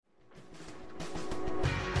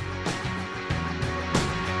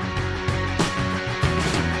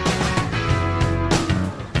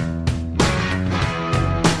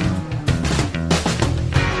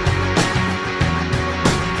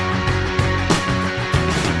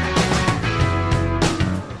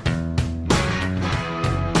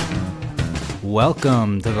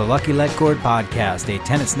Welcome to the Lucky Let Cord Podcast, a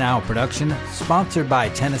Tennis Now production sponsored by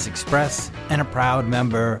Tennis Express and a proud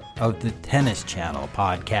member of the Tennis Channel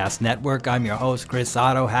Podcast Network. I'm your host, Chris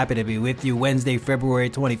Otto. Happy to be with you Wednesday, February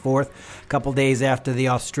 24th, a couple days after the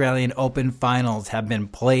Australian Open finals have been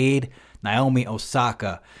played. Naomi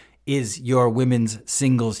Osaka is your women's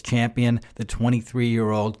singles champion. The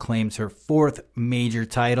 23-year-old claims her fourth major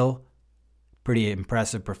title. Pretty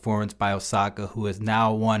impressive performance by Osaka, who has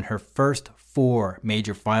now won her first four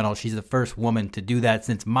major finals. She's the first woman to do that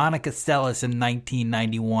since Monica Seles in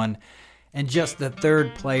 1991, and just the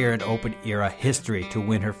third player in Open era history to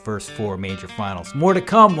win her first four major finals. More to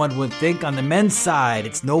come, one would think. On the men's side,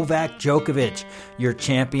 it's Novak Djokovic, your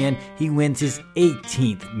champion. He wins his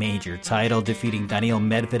 18th major title, defeating Daniil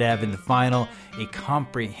Medvedev in the final. A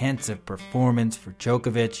comprehensive performance for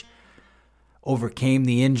Djokovic. Overcame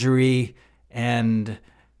the injury and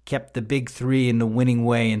kept the big three in the winning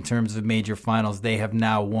way in terms of major finals. They have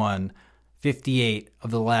now won 58 of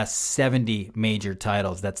the last 70 major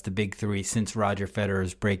titles. That's the big three since Roger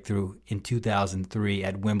Federer's breakthrough in 2003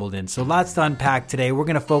 at Wimbledon. So lots to unpack today. We're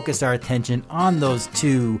going to focus our attention on those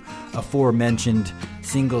two aforementioned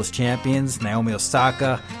singles champions, Naomi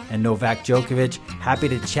Osaka and Novak Djokovic. Happy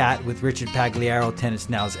to chat with Richard Pagliaro, Tennis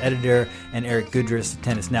Now's editor, and Eric Goodress,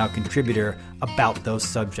 Tennis Now contributor, about those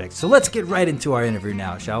subjects. So let's get right into our interview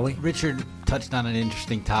now, shall we? Richard touched on an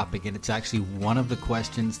interesting topic, and it's actually one of the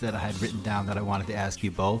questions that I had written down that I wanted to ask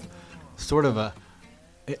you both. Sort of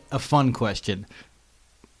a fun question.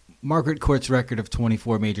 Margaret Court's record of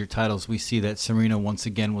 24 major titles, we see that Serena once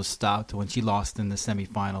again was stopped when she lost in the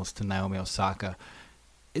semifinals to Naomi Osaka.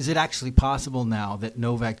 Is it actually possible now that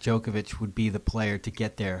Novak Djokovic would be the player to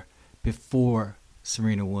get there before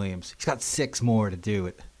Serena Williams? He's got six more to do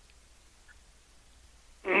it.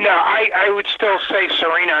 No, I would still say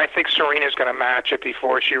Serena. I think Serena's going to match it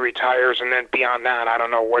before she retires, and then beyond that, I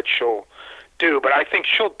don't know what she'll do. But I think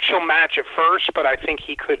she'll match it first, but I think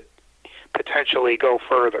he could potentially go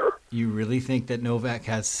further. You really think that Novak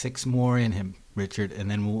has six more in him, Richard? And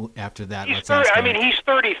then after that, he's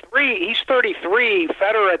 33. He's 33.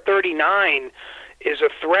 Federer at 39 is a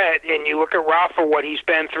threat, and you look at Rafa, what he's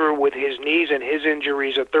been through with his knees and his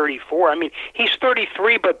injuries at 34. I mean, he's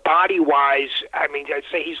 33, but body-wise, I mean, I'd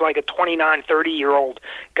say he's like a 29, 30-year-old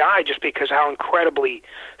guy just because how incredibly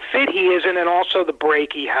fit he is, and then also the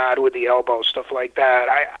break he had with the elbow, stuff like that.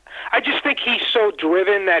 I just think he's so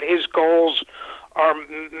driven that his goals are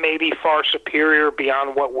maybe far superior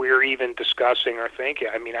beyond what we're even discussing or thinking.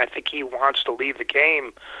 I mean, I think he wants to leave the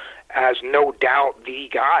game as no doubt the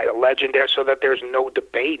guy, a legendary, so that there's no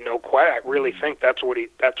debate, no question. I really think that's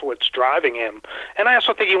what's driving him. And I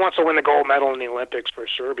also think he wants to win the gold medal in the Olympics for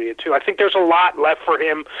Serbia too. I think there's a lot left for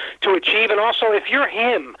him to achieve. And also, if you're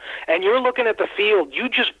him and you're looking at the field, you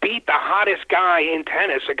just beat the hottest guy in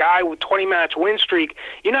tennis, a guy with 20-match win streak.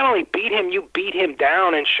 You not only beat him, you beat him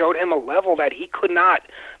down and showed him a level that he could not.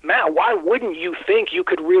 Matt, why wouldn't you think you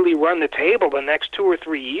could really run the table the next 2 or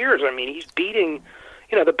 3 years? I mean, he's beating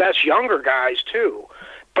the best younger guys, too.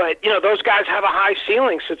 But, those guys have a high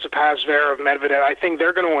ceiling, Tsitsipas, Zverev, Medvedev. I think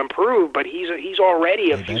they're going to improve, but he's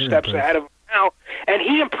already a few steps ahead of them now. And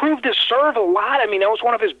he improved his serve a lot. I mean, that was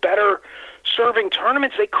one of his better serving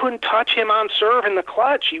tournaments. They couldn't touch him on serve in the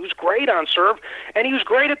clutch. He was great on serve, and he was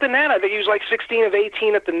great at the net. I think he was like 16 of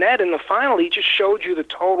 18 at the net in the final. He just showed you the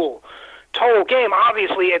total game.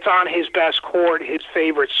 Obviously, it's on his best court, his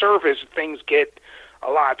favorite surface. Things get a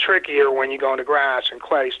lot trickier when you go into grass and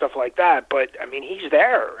clay, stuff like that. But, I mean, he's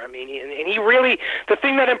there. I mean, and he really, the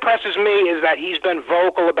thing that impresses me is that he's been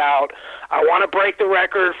vocal about, I want to break the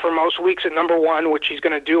record for most weeks at number one, which he's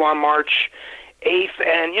going to do on March 8th.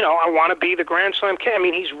 And, I want to be the Grand Slam king. I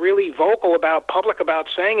mean, he's really public about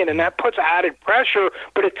saying it, and that puts added pressure,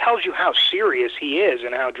 but it tells you how serious he is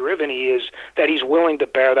and how driven he is, that he's willing to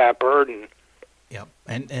bear that burden. Yep.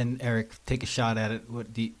 And Eric, take a shot at it.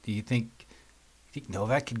 What do you think? I think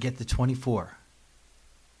Novak could get to 24.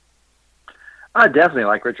 Definitely,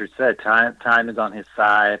 like Richard said, time is on his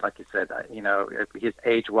side. Like you said, his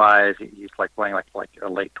age-wise, he's like playing like a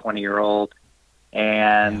late 20-year-old.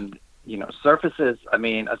 And, surfaces, I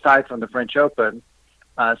mean, aside from the French Open,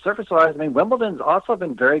 surface-wise, I mean, Wimbledon's also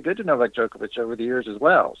been very good to Novak Djokovic over the years as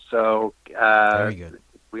well. So very good.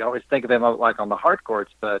 We always think of him like on the hard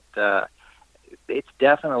courts, but it's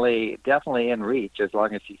definitely in reach as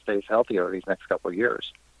long as he stays healthy over these next couple of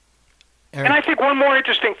years. Eric. And I think one more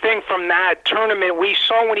interesting thing from that tournament, we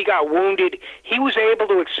saw when he got wounded, he was able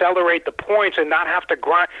to accelerate the points and not have to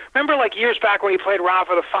grind. Remember like years back when he played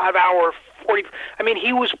Rafa, the 5-hour 40, I mean,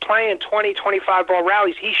 he was playing 20, 25 ball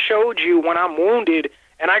rallies. He showed you when I'm wounded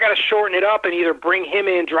and I got to shorten it up and either bring him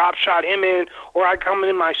in, drop shot him in, or I come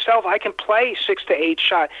in myself, I can play 6 to 8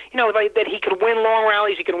 shot. Like that he could win long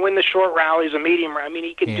rallies, he can win the short rallies, a medium. I mean,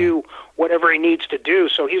 he could do whatever he needs to do.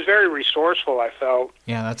 So he's very resourceful, I felt.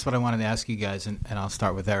 Yeah, that's what I wanted to ask you guys, and I'll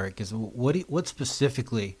start with Eric. Is what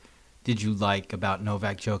specifically did you like about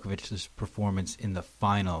Novak Djokovic's performance in the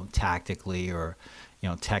final, tactically or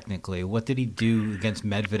technically? What did he do against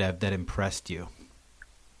Medvedev that impressed you?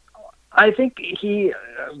 I think he,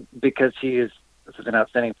 because he is an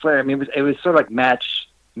outstanding player. I mean, it was sort of like match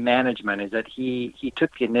management. Is that he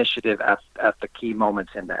took the initiative at the key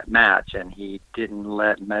moments in that match, and he didn't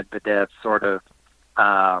let Medvedev sort of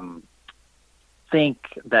think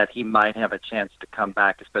that he might have a chance to come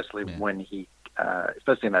back, especially when he,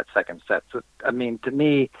 especially in that second set. So, I mean, to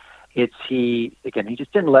me, he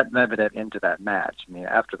just didn't let Medvedev into that match. I mean,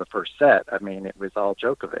 after the first set, I mean, it was all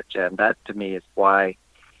Djokovic, and that to me is why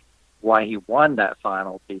he won that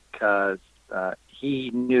final, because he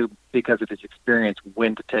knew, because of his experience,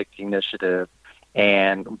 when to take the initiative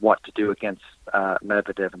and what to do against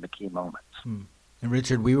Medvedev in the key moments. And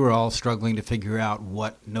Richard, we were all struggling to figure out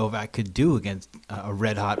what Novak could do against a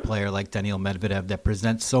red-hot player like Daniil Medvedev that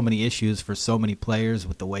presents so many issues for so many players,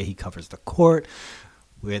 with the way he covers the court,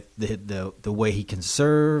 with the way he can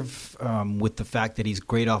serve, with the fact that he's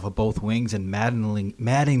great off of both wings and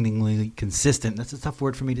maddeningly consistent. That's a tough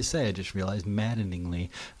word for me to say. I just realized,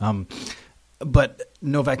 maddeningly. But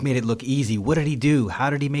Novak made it look easy. What did he do?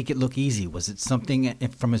 How did he make it look easy? Was it something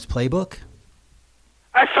from his playbook?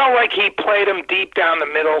 I felt like he played him deep down the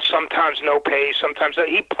middle, sometimes no pace, sometimes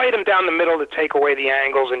he played him down the middle to take away the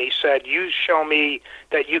angles, and he said, you show me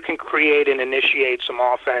that you can create and initiate some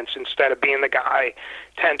offense instead of being the guy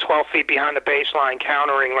 10, 12 feet behind the baseline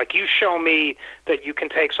countering. Like, you show me that you can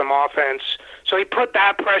take some offense. So he put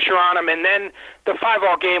that pressure on him, and then the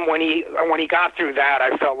 5-all game, when he got through that,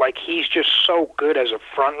 I felt like he's just so good as a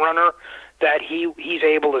front runner that he's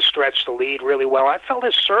able to stretch the lead really well. I felt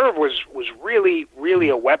his serve was really, really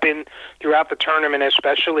a weapon throughout the tournament,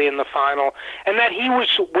 especially in the final, and that he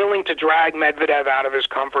was willing to drag Medvedev out of his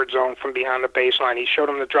comfort zone from behind the baseline. He showed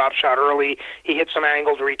him the drop shot early. He hit some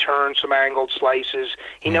angled returns, some angled slices.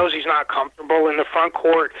 He knows he's not comfortable in the front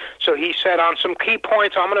court, so he said, on some key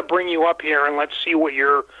points, I'm going to bring you up here and let's see what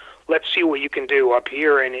you can do up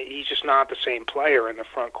here. And he's just not the same player in the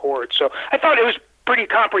front court. So I thought it was pretty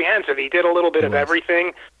comprehensive. He did a little bit of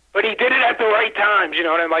everything, but he did it at the right times,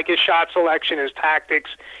 and like his shot selection, his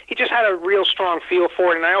tactics. He just had a real strong feel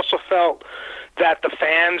for it, and I also felt that the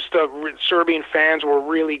Serbian fans were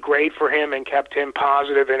really great for him and kept him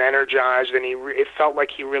positive and energized, and it felt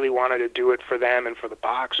like he really wanted to do it for them and for the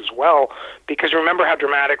box as well, because remember how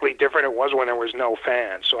dramatically different it was when there was no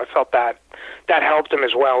fans. So I felt that helped him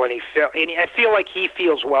as well, and I feel like he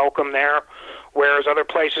feels welcome there. Whereas other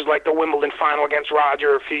places like the Wimbledon final against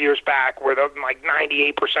Roger a few years back, where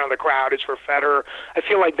 98% of the crowd is for Federer, I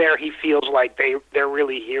feel like there he feels like they're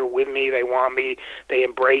really here with me, they want me, they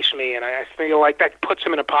embrace me, and I feel like that puts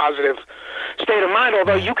him in a positive state of mind.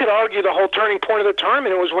 Although you could argue the whole turning point of the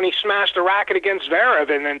tournament was when he smashed the racket against Zverev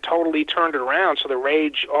and then totally turned it around, so the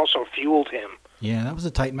rage also fueled him. Yeah, that was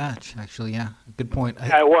a tight match, actually, yeah. Good point.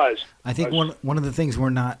 It was. I think one of the things we're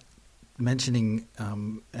not mentioning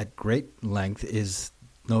at great length is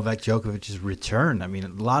Novak Djokovic's return. I mean, a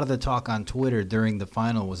lot of the talk on Twitter during the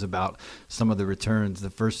final was about some of the returns,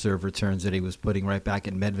 the first serve returns that he was putting right back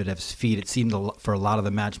at Medvedev's feet. It seemed for a lot of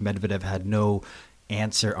the match, Medvedev had no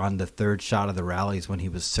answer on the third shot of the rallies when he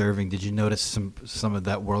was serving. Did you notice some of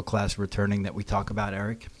that world-class returning that we talk about,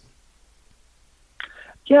 Eric?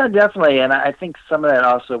 Yeah, definitely. And I think some of that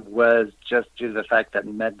also was just due to the fact that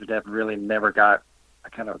Medvedev really never got a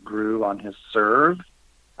kind of groove on his serve.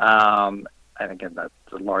 And again, that's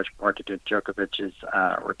a large part to do with Djokovic's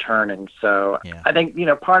returning. So I think,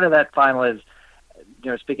 part of that final is,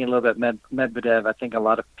 speaking a little bit Medvedev, I think a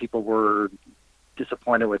lot of people were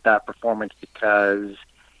disappointed with that performance because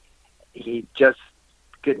he just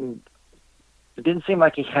it didn't seem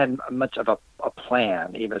like he had much of a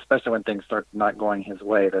plan, even especially when things start not going his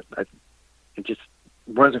way. That it just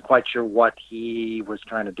wasn't quite sure what he was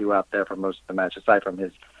trying to do out there for most of the match, aside from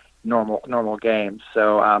his normal games.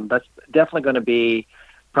 So that's definitely going to be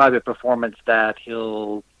probably a performance that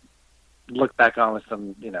he'll look back on with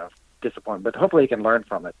some, disappointment. But hopefully he can learn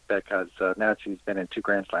from it, because now that he's been in 2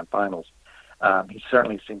 Grand Slam finals, he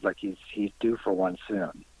certainly seems like he's due for one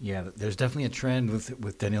soon. Yeah, there's definitely a trend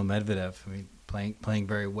with Daniil Medvedev. I mean, playing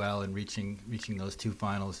very well and reaching those 2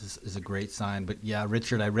 finals is a great sign. But yeah,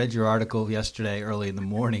 Richard, I read your article yesterday early in the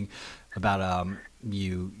morning about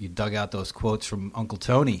you dug out those quotes from Uncle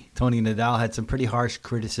Tony. Tony Nadal had some pretty harsh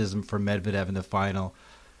criticism for Medvedev in the final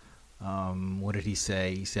What did he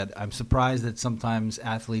say? He said, "I'm surprised that sometimes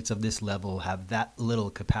athletes of this level have that little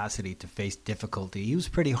capacity to face difficulty." He was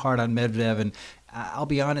pretty hard on Medvedev, and I'll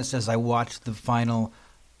be honest, as I watched the final,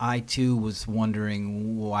 I too was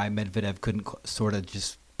wondering why Medvedev couldn't sort of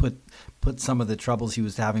just put some of the troubles he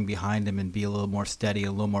was having behind him and be a little more steady,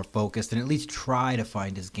 a little more focused, and at least try to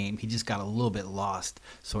find his game. He just got a little bit lost,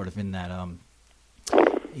 sort of in that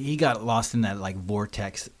he got lost in that like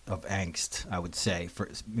vortex of angst, I would say,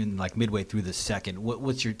 like midway through the second.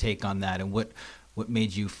 What's your take on that, and what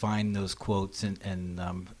made you find those quotes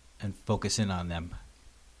and focus in on them?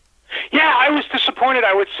 Yeah, I was disappointed.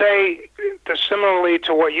 I would say, similarly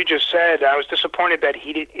to what you just said, I was disappointed that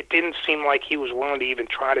it didn't seem like he was willing to even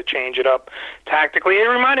try to change it up tactically. It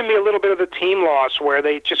reminded me a little bit of the team loss where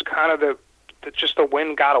they just kind of the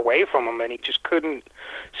wind got away from him, and he just couldn't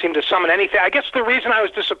seem to summon anything. I guess the reason I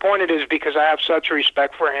was disappointed is because I have such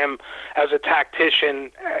respect for him as a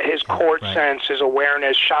tactician, his court sense, his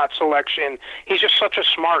awareness, shot selection. He's just such a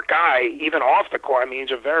smart guy, even off the court. I mean,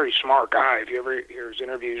 he's a very smart guy. If you ever hear his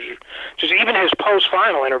interviews, just even his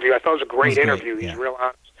post-final interview, I thought it was a great interview. He's real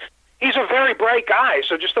honest. He's a very bright guy,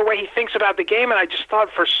 so just the way he thinks about the game, and I just thought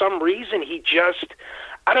for some reason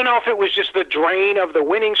I don't know if it was just the drain of the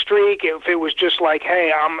winning streak, if it was just like,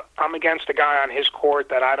 hey, I'm against a guy on his court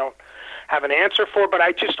that I don't have an answer for, but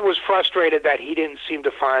I just was frustrated that he didn't seem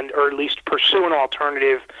to find, or at least pursue an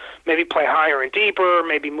alternative, maybe play higher and deeper,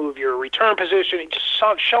 maybe move your return position, and just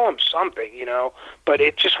show him something, But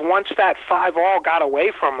it just, once that 5-all got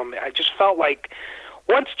away from him, I just felt like,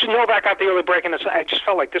 once Novak got the early break in the set, I just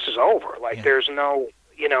felt like this is over. There's no...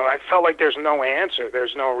 I felt like there's no answer,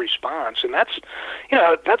 there's no response, and that's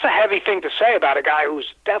a heavy thing to say about a guy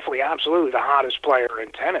who's definitely, absolutely the hottest player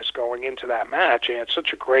in tennis going into that match, and it's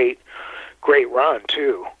such a great run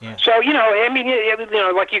too. Yeah. So I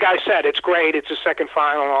mean, like you guys said, it's great, it's a second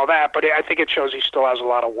final and all that, but I think it shows he still has a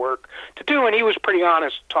lot of work to do, and he was pretty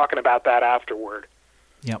honest talking about that afterward.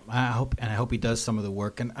 Yep, I hope he does some of the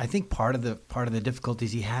work, and I think part of the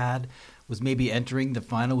difficulties he had was maybe entering the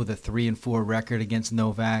final with a 3-4 record against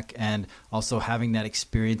Novak, and also having that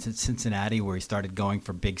experience at Cincinnati where he started going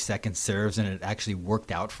for big second serves and it actually worked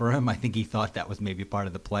out for him. I think he thought that was maybe part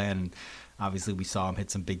of the plan. And obviously, we saw him hit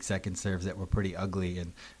some big second serves that were pretty ugly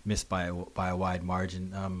and missed by a wide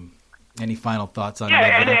margin. Any final thoughts on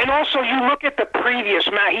that? Yeah, and also you look at the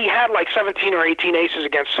previous match, he had like 17 or 18 aces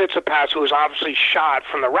against Tsitsipas, who was obviously shot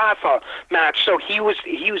from the Rafa match, so he was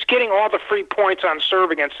getting all the free points on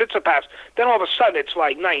serve against Tsitsipas. Then all of a sudden it's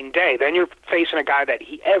like night and day. Then you're facing a guy that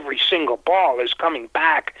every single ball is coming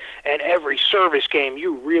back, and every service game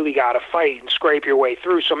you really got to fight and scrape your way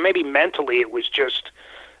through. So maybe mentally it was just,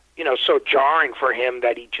 so jarring for him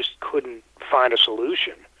that he just couldn't find a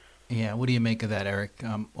solution. Yeah, what do you make of that, Eric?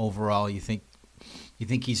 Overall, you think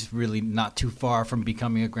he's really not too far from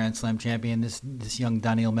becoming a Grand Slam champion, this young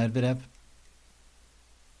Daniil Medvedev?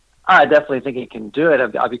 I definitely think he can do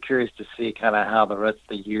it. I'll be curious to see kind of how the rest of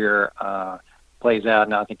the year plays out.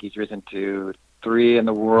 Now I think he's risen to 3 in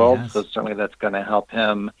the world, yes. So certainly that's going to help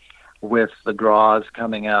him with the draws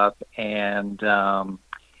coming up. And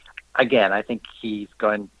again, I think he's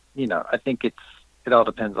going. I think it all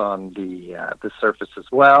depends on the surface as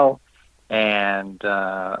well, and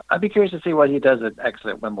I'd be curious to see what he does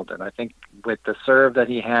at Wimbledon. I think with the serve that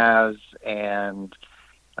he has, and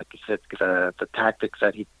like you said, the tactics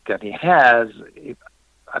that he has,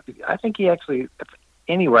 I think he actually, if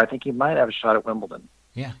anywhere, I think he might have a shot at Wimbledon.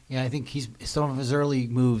 Yeah, I think some of his early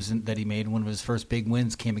moves that he made, one of his first big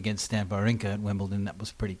wins came against Stan Wawrinka at Wimbledon. That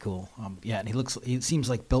was pretty cool. And he seems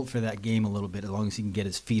like built for that game a little bit, as long as he can get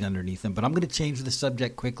his feet underneath him. But I'm going to change the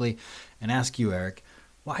subject quickly and ask you, Eric,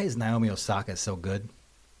 why is Naomi Osaka so good?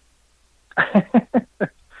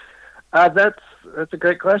 That's a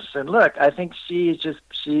great question. Look, I think she's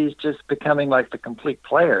just becoming like the complete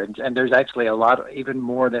player, and there's actually a lot, even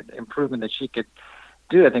more that improvement that she could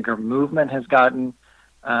do. I think her movement has gotten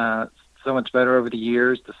so much better over the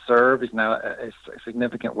years. The serve is now a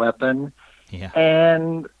significant weapon. Yeah.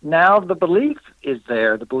 And now the belief is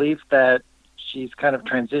there, the belief that she's kind of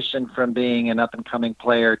transitioned from being an up-and-coming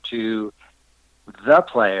player to the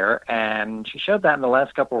player, and she showed that in the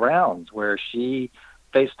last couple rounds where she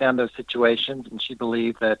faced down those situations and she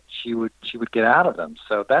believed that she would get out of them.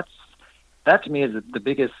 So that to me is the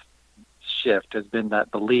biggest shift, has been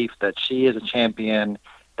that belief that she is a champion,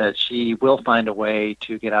 that she will find a way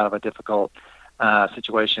to get out of a difficult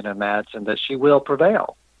situation and match, and that she will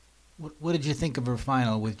prevail. What did you think of her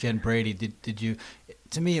final with Jen Brady? Did you?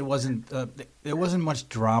 To me, it wasn't. There wasn't much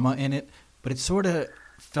drama in it, but it sort of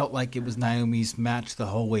felt like it was Naomi's match the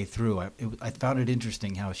whole way through. I found it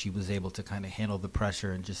interesting how she was able to kind of handle the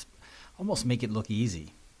pressure and just almost make it look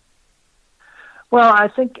easy. Well, I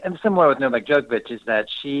think, and similar with Novak Djokovic, is that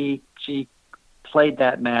she played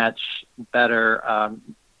that match better.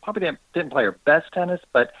 Probably didn't play her best tennis,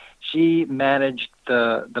 but she managed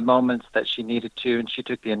the moments that she needed to, and she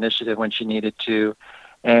took the initiative when she needed to,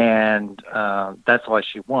 and that's why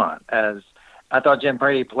she won. As I thought Jen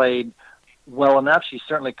Brady played well enough, she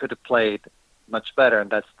certainly could have played much better,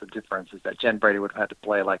 and that's the difference, is that Jen Brady would have had to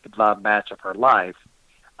play like the match of her life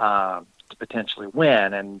to potentially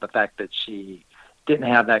win, and the fact that she didn't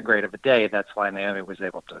have that great of a day, that's why Naomi was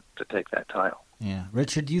able to take that title. Yeah.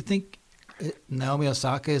 Richard, do you think Naomi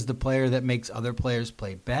Osaka is the player that makes other players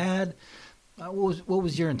play bad? What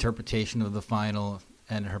was your interpretation of the final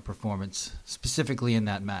and her performance, specifically in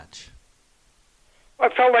that match? I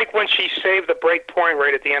felt like when she saved the break point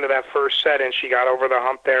right at the end of that first set and she got over the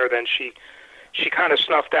hump there, then she kind of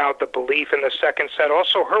snuffed out the belief in the second set.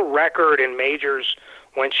 Also, her record in majors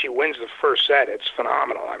when she wins the first set, it's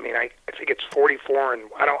phenomenal. I mean, I think it's 44, and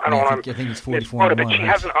I think it's 44. But she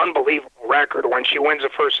has an unbelievable record when she wins the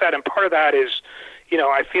first set, and part of that is,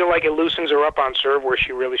 I feel like it loosens her up on serve where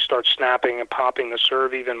she really starts snapping and popping the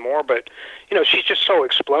serve even more. But, she's just so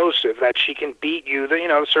explosive that she can beat you.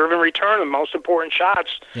 The serve and return, the most important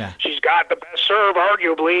shots. Yeah. She's got the best serve,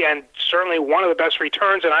 arguably, and certainly one of the best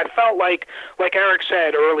returns. And I felt like Eric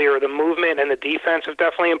said earlier, the movement and the defense have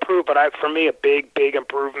definitely improved. But for me, a big, big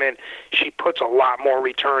improvement. She puts a lot more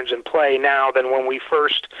returns in play now than when we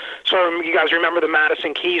first. So you guys remember the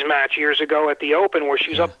Madison Keys match years ago at the Open where she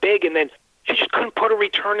was up big and then she just couldn't put a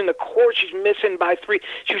return in the court. She's missing by 3.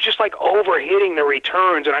 She was just like overhitting the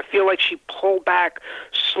returns, and I feel like she pulled back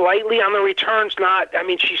slightly on the returns.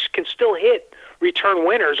 She can still hit return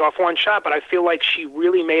winners off one shot, but I feel like she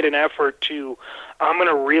really made an effort to, I'm going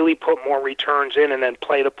to really put more returns in and then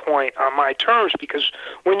play the point on my terms, because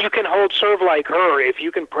when you can hold serve like her, if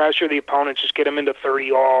you can pressure the opponent, just get them into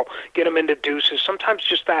 30 all, get them into deuces, sometimes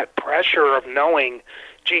just that pressure of knowing,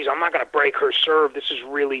 geez, I'm not going to break her serve. This is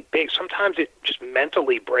really big. Sometimes it just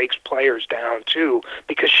mentally breaks players down, too,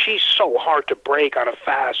 because she's so hard to break on a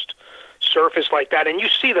fast surface like that. And you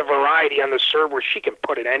see the variety on the serve where she can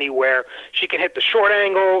put it anywhere. She can hit the short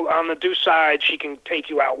angle on the deuce side. She can take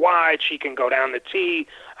you out wide. She can go down the tee.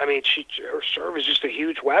 I mean, her serve is just a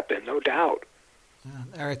huge weapon, no doubt.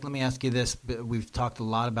 Eric, let me ask you this. We've talked a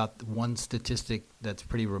lot about one statistic that's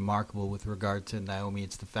pretty remarkable with regard to Naomi.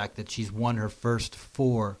 It's the fact that she's won her first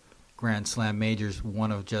 4 Grand Slam majors,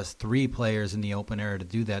 one of just 3 players in the Open era to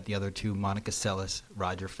do that. The other 2, Monica Seles,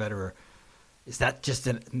 Roger Federer. Is that just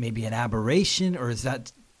maybe an aberration, or is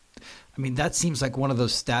that – I mean, that seems like one of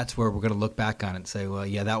those stats where we're going to look back on it and say, well,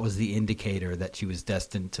 yeah, that was the indicator that she was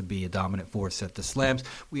destined to be a dominant force at the Slams.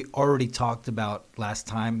 We already talked about last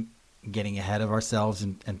time getting ahead of ourselves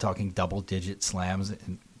and talking double-digit slams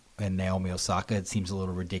and Naomi Osaka. It seems a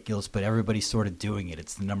little ridiculous, but everybody's sort of doing it.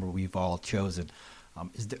 It's the number we've all chosen.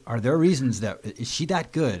 Are there reasons is she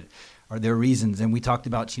that good? Are there reasons? And we talked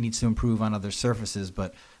about she needs to improve on other surfaces,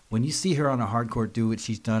 but when you see her on a hard court do what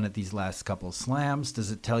she's done at these last couple of slams, does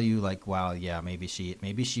it tell you like, wow, yeah, maybe she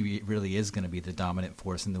really is going to be the dominant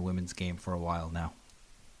force in the women's game for a while now?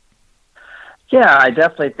 Yeah, I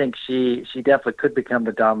definitely think she definitely could become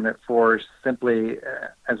the dominant force. Simply,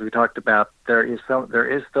 as we talked about, there is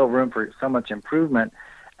still room for so much improvement,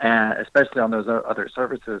 especially on those other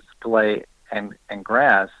surfaces, clay and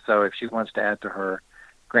grass. So if she wants to add to her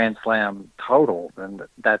Grand Slam total, then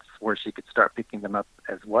that's where she could start picking them up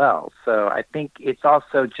as well. So I think it's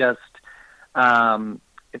also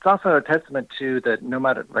a testament to that. No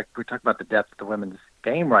matter, like we talk about the depth of the women's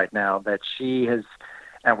game right now, that she has.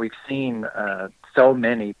 And we've seen so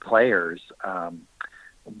many players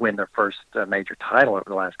win their first major title over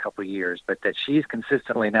the last couple of years, but that she's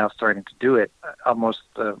consistently now starting to do it almost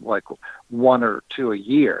like 1 or 2 a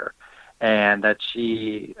year, and that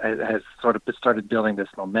she has sort of started building this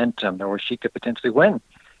momentum where she could potentially win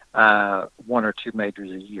 1 or 2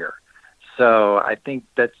 majors a year. So I think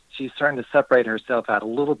that she's starting to separate herself out a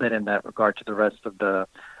little bit in that regard to the rest of the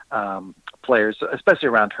players, especially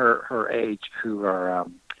around her age, who are,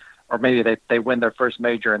 or maybe they win their first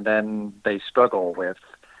major and then they struggle with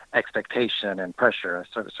expectation and pressure.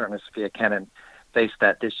 So certainly Sophia Kenin faced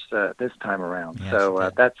that this time around. Yes,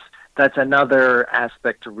 so that's another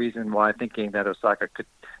aspect to reason why thinking that Osaka could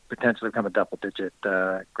potentially become a double-digit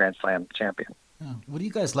Grand Slam champion. What do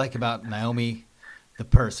you guys like about Naomi, the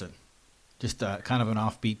person? Just kind of an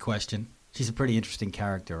offbeat question. She's a pretty interesting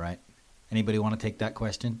character, right? Anybody want to take that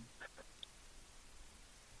question?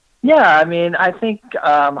 Yeah, I mean, I think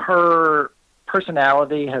her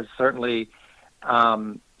personality has certainly,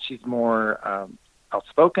 she's more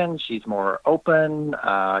outspoken. She's more open.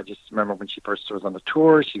 I just remember when she first was on the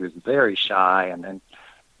tour, she was very shy and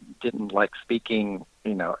didn't like speaking,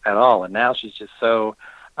 at all. And now she's just so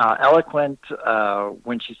eloquent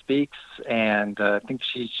when she speaks, and I think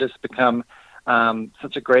she's just become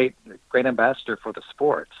such a great ambassador for the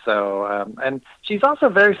sport. So, and she's also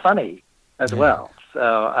very funny as well.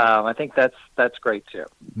 So I think that's great too.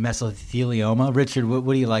 Mesothelioma. Richard, what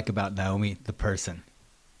do you like about Naomi, the person?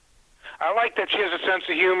 I like that she has a sense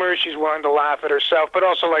of humor. She's willing to laugh at herself, but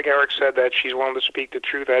also, like Eric said, that she's willing to speak the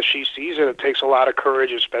truth as she sees it. It takes a lot of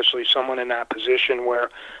courage, especially someone in that position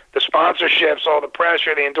where the sponsorships, all the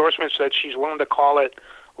pressure, the endorsements, that she's willing to call it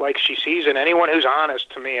like she sees it. Anyone who's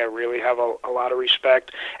honest, to me, I really have a lot of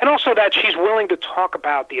respect. And also that she's willing to talk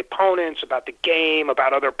about the opponents, about the game,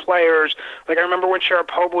 about other players. Like I remember when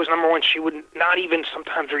Sharapova was number one, she would not even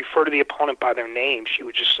sometimes refer to the opponent by their name. She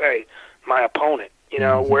would just say, my opponent,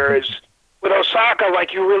 whereas with Osaka,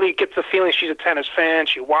 like, you really get the feeling she's a tennis fan.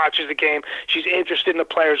 She watches the game. She's interested in the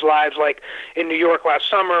players' lives, like in New York last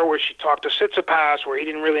summer where she talked to Tsitsipas where he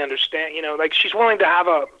didn't really understand. Like, she's willing to have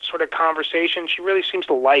a sort of conversation. She really seems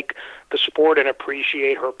to like the sport and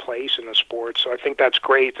appreciate her place in the sport. So I think that's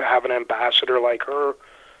great to have an ambassador like her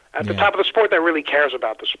at the top of the sport that really cares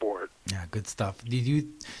about the sport. Yeah, good stuff. Do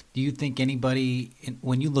you think anybody,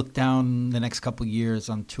 when you look down the next couple of years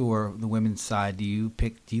on tour, the women's side, do you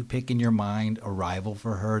pick in your mind a rival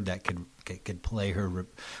for her that could play her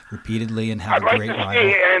repeatedly and have a great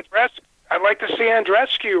rival? I'd like to see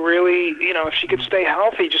Andreescu really, if she could stay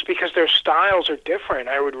healthy, just because their styles are different.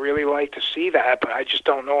 I would really like to see that, but I just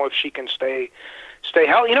don't know if she can stay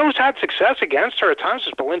healthy. Who's had success against her at times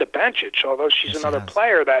is Belinda Bencic, although she's another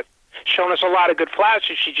player that's shown us a lot of good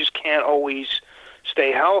flashes. She just can't always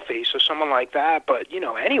stay healthy. So someone like that, but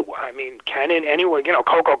anyone. I mean, anyone.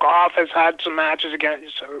 Coco Gauff has had some matches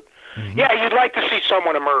against. So yeah, you'd like to see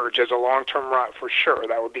someone emerge as a long-term route for sure.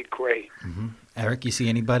 That would be great. Mm-hmm. Eric, you see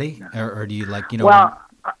anybody, or do you like Well,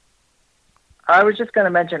 I was just going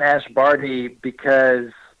to mention Ash Barty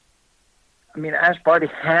because Ash Barty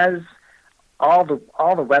has all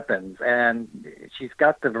the weapons, and she's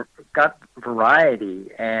got variety,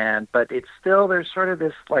 but it's still, there's sort of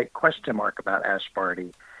this like question mark about Ash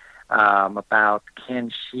Barty, about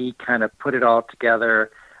can she kind of put it all together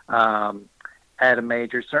at a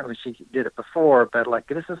major. Certainly she did it before, but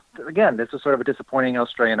this is sort of a disappointing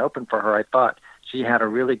Australian Open for her. I thought she had a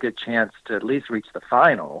really good chance to at least reach the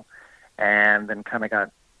final, and then kind of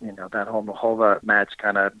got that whole Mahova match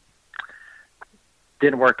kind of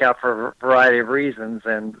didn't work out for a variety of reasons,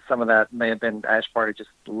 and some of that may have been Ash Barty just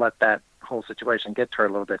let that whole situation get to her a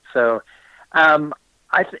little bit. So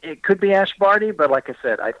it could be Ash Barty, but like I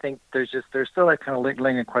said, I think there's still that kind of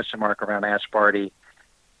lingering question mark around Ash Barty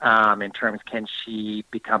in terms, can she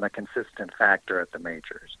become a consistent factor at the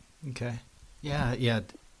majors? Okay. Yeah.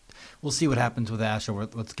 We'll see what happens with Ash.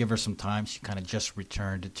 Let's give her some time. She kind of just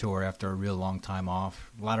returned to tour after a real long time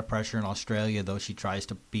off. A lot of pressure in Australia, though she tries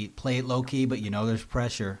to play it low-key, but there's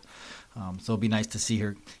pressure. So it'll be nice to see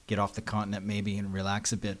her get off the continent maybe and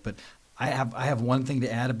relax a bit. But I have one thing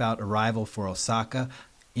to add about arrival for Osaka.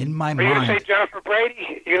 In my mind, are you going to say Jennifer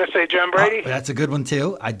Brady? You're going to say Jen Brady? That's a good one,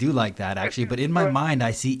 too. I do like that, actually. But in my mind,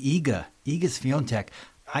 I see Iga Swiatek.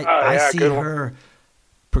 I see her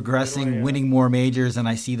progressing, winning more majors, and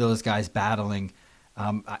I see those guys battling.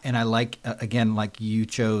 And I like, again, like you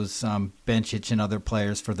chose Bencic and other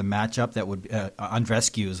players for the matchup. That would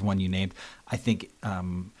Andreescu is one you named. I think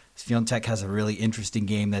Swiatek has a really interesting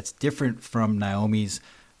game that's different from Naomi's.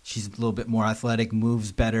 She's a little bit more athletic,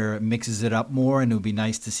 moves better, mixes it up more, and it would be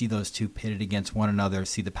nice to see those two pitted against one another,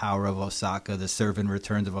 see the power of Osaka, the serve and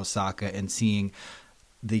returns of Osaka, and seeing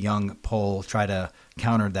the young Pole try to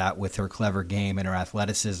counter that with her clever game and her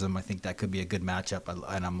athleticism. I think that could be a good matchup,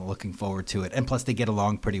 and I'm looking forward to it. And plus, they get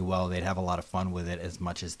along pretty well. They'd have a lot of fun with it as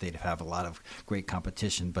much as they'd have a lot of great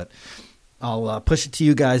competition. But I'll push it to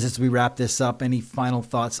you guys as we wrap this up. Any final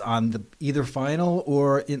thoughts on either final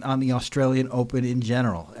or on the Australian Open in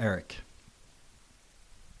general, Eric?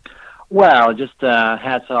 Well, just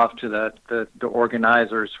hats off to the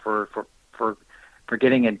organizers for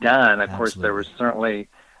getting it done. Of Absolutely. Course, there was certainly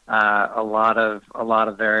a lot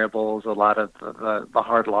of variables, a lot of the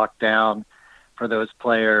hard lockdown for those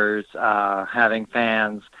players, having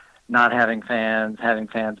fans, not having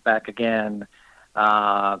fans back again.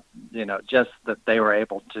 Just that they were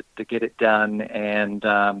able to get it done and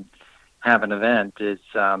have an event is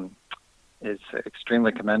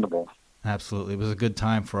extremely commendable. Absolutely. It was a good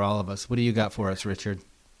time for all of us. What do you got for us, Richard?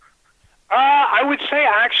 I would say,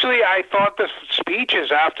 actually, I thought the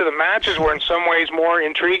speeches after the matches were in some ways more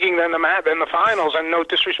intriguing than the finals, and no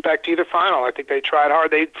disrespect to either final. I think they tried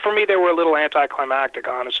hard. For me, they were a little anticlimactic,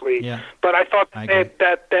 honestly. Yeah. But I thought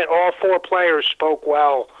that all four players spoke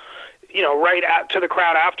well, right out to the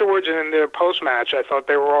crowd afterwards and in their post-match. I thought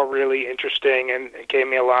they were all really interesting, and it gave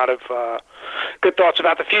me a lot of good thoughts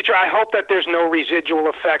about the future. I hope that there's no residual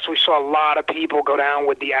effects. We saw a lot of people go down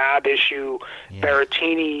with the ab issue,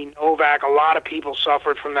 Berrettini, Novak. A lot of people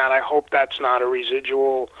suffered from that. I hope that's not a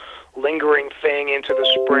residual lingering thing into the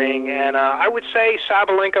spring. And I would say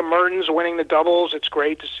Sabalenka, Mertens winning the doubles. It's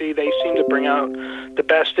great to see. They seem to bring out the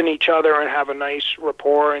best in each other and have a nice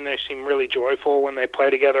rapport, and they seem really joyful when they play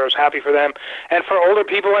together. I was happy for them. And for older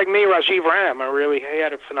people like me, Rajiv Ram, he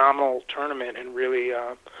had a phenomenal tournament and really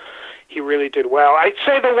he really did well. I'd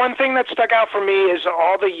say the one thing that stuck out for me is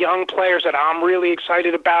all the young players that I'm really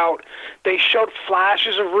excited about. They showed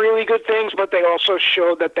flashes of really good things, but they also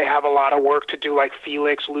showed that they have a lot of work to do, like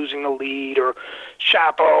Felix losing the lead, or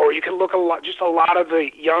Chapo, or you can look a lot of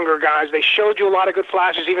the younger guys. They showed you a lot of good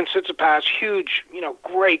flashes, even Tsitsipas, huge,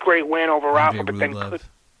 great win over Rafa, but then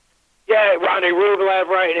Rodney Rublev,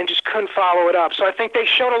 right, and just couldn't follow it up. So I think they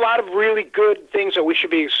showed a lot of really good things that we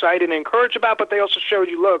should be excited and encouraged about, but they also showed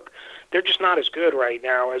you, look, they're just not as good right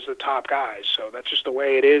now as the top guys. So that's just the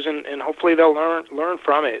way it is, and hopefully they'll learn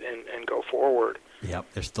from it and go forward. Yep,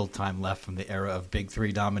 there's still time left from the era of Big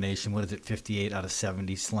Three domination. What is it, 58 out of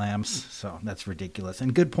 70 slams? So that's ridiculous.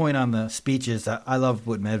 And good point on the speeches. I love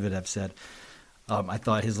what Medvedev said. I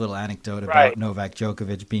thought his little anecdote about Novak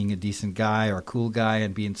Djokovic being a decent guy or a cool guy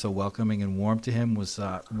and being so welcoming and warm to him was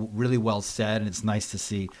really well said, and it's nice to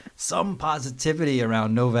see some positivity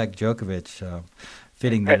around Novak Djokovic.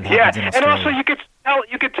 Fitting that it happens in Australia. And also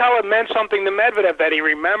you could tell it meant something to Medvedev, that he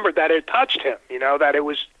remembered that it touched him, that it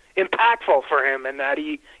was impactful for him, and that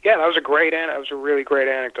that was a really great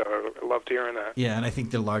anecdote. I loved hearing that. Yeah, and I think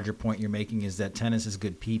the larger point you're making is that tennis is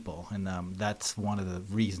good people, and that's one of the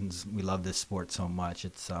reasons we love this sport so much.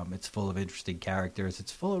 It's full of interesting characters.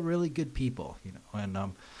 It's full of really good people, and I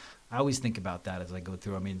always think about that as I go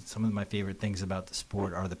through. I mean, some of my favorite things about the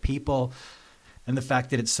sport are the people, and the fact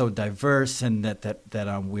that it's so diverse, and that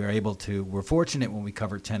we're fortunate when we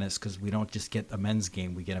cover tennis, because we don't just get a men's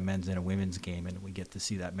game, we get a men's and a women's game, and we get to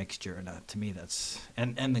see that mixture. And to me, that's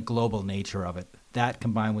and the global nature of it. That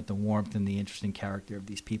combined with the warmth and the interesting character of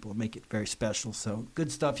these people make it very special. So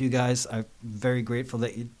good stuff, you guys. I'm very grateful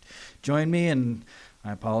that you joined me, and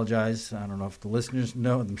I apologize. I don't know if the listeners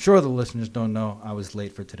know. I'm sure the listeners don't know. I was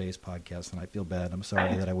late for today's podcast, and I feel bad. I'm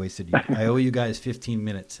sorry that I wasted you. I owe you guys 15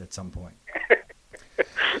 minutes at some point.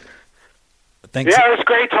 Thanks. Yeah, it was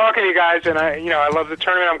great talking to you guys, and I love the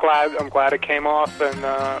tournament. I'm glad it came off,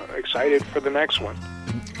 and excited for the next one.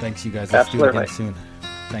 Thanks, you guys. Let's do it again soon.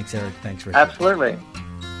 Thanks, Eric. Thanks, Richard. Absolutely.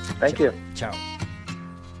 Thank you. Ciao.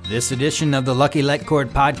 This edition of the Lucky Let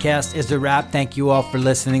Cord podcast is a wrap. Thank you all for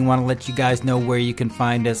listening. Want to let you guys know where you can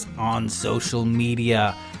find us on social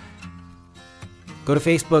media. Go to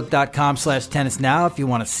facebook.com/tennisnow if you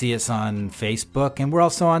want to see us on Facebook. And we're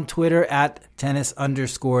also on Twitter at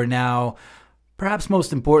 @tennis_now. Perhaps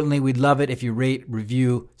most importantly, we'd love it if you rate,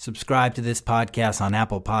 review, subscribe to this podcast on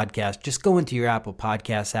Apple Podcasts. Just go into your Apple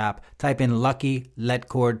Podcasts app, type in Lucky Let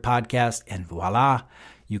Cord Podcast, and voila,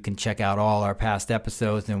 you can check out all our past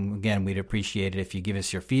episodes. And again, we'd appreciate it if you give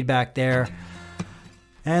us your feedback there.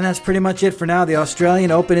 And that's pretty much it for now. The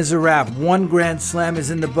Australian Open is a wrap. 1 Grand Slam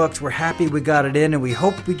is in the books. We're happy we got it in, and we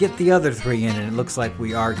hope we get the other 3 in, and it looks like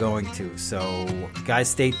we are going to. So,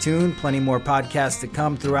 guys, stay tuned. Plenty more podcasts to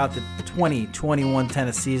come throughout the 2021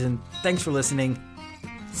 tennis season. Thanks for listening.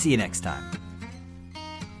 See you next time.